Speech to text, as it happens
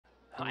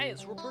Hi,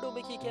 it's Roberto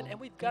Miki again, and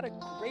we've got a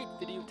great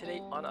video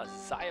today on a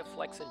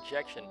Xiaflex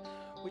injection,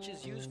 which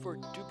is used for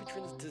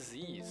Dupuytren's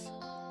disease.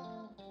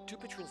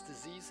 Dupuytren's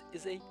disease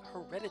is a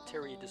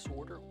hereditary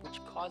disorder which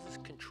causes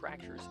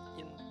contractures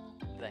in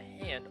the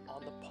hand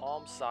on the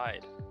palm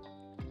side.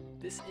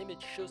 This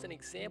image shows an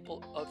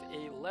example of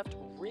a left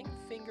ring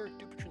finger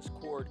Dupuytren's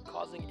cord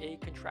causing a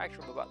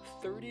contracture of about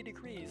 30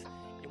 degrees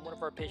in one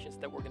of our patients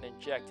that we're going to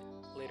inject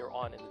later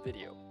on in the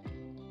video.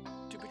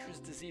 Dupuytren's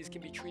disease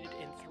can be treated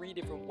in 3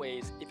 different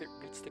ways if it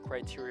meets the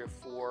criteria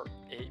for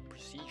a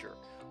procedure.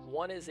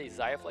 One is a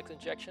Xiaflex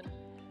injection,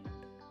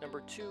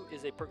 number 2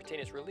 is a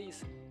percutaneous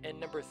release, and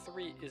number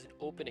 3 is an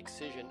open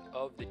excision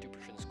of the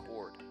Dupuytren's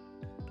cord.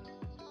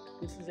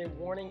 This is a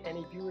warning and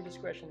a viewer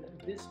discretion.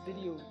 This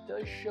video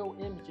does show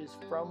images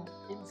from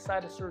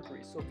inside a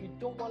surgery, so if you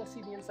don't want to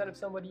see the inside of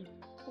somebody,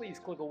 please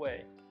click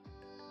away.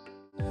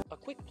 A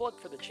quick plug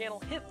for the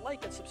channel: hit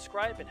like and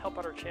subscribe and help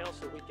out our channel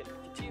so we can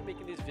continue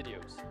making these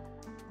videos.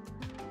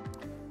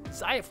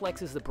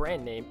 Xiaflex is the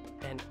brand name,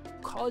 and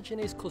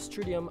Collagenase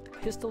Clostridium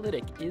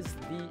Histolytic is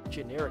the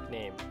generic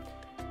name.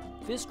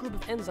 This group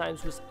of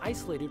enzymes was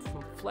isolated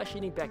from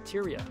flesh-eating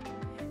bacteria.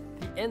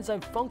 The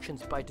enzyme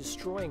functions by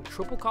destroying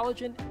triple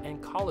collagen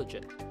and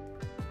collagen.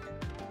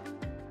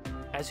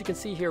 As you can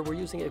see here, we're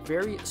using a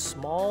very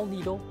small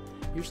needle,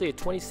 usually a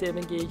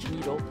 27 gauge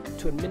needle,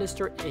 to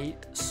administer a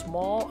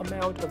small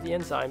amount of the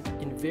enzyme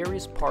in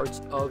various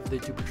parts of the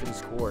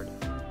Dupuytren's cord.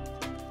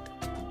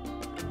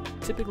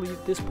 Typically,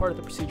 this part of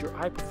the procedure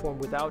I perform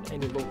without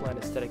any local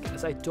anesthetic,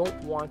 as I don't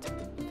want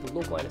the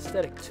local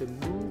anesthetic to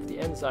move the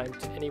enzyme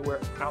to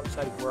anywhere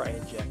outside of where I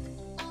inject.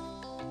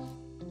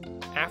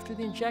 After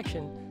the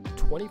injection,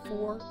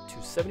 24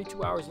 to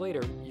 72 hours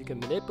later, you can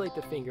manipulate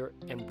the finger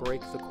and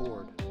break the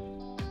cord.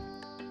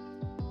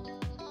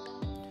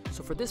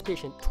 So for this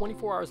patient,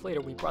 24 hours later,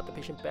 we brought the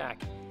patient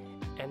back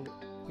and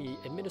we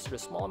administered a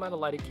small amount of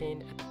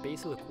lidocaine at the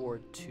base of the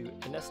cord to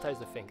anesthetize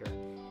the finger,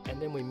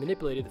 and then we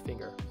manipulated the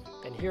finger.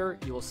 And here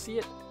you will see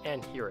it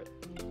and hear it.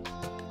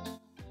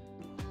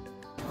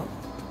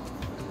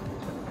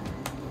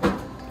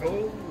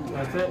 Oh,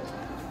 that's it.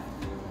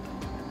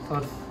 So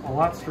it's a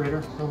lot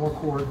straighter, no more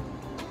cord.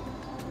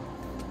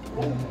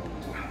 Oh,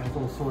 that's a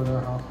little sore there,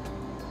 huh?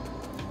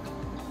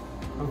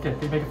 Okay,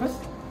 can you make a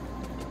fist?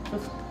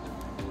 Fist.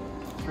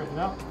 Straighten it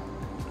out.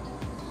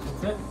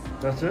 That's it.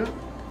 That's it?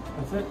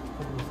 That's it.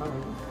 Come to the side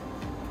like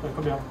this. Now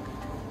come down.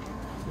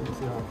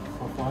 See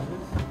how flat it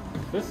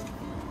is? Fist.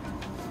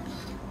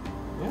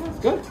 Yeah, it's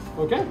good.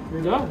 Okay,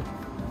 you're done.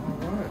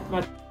 All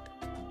right.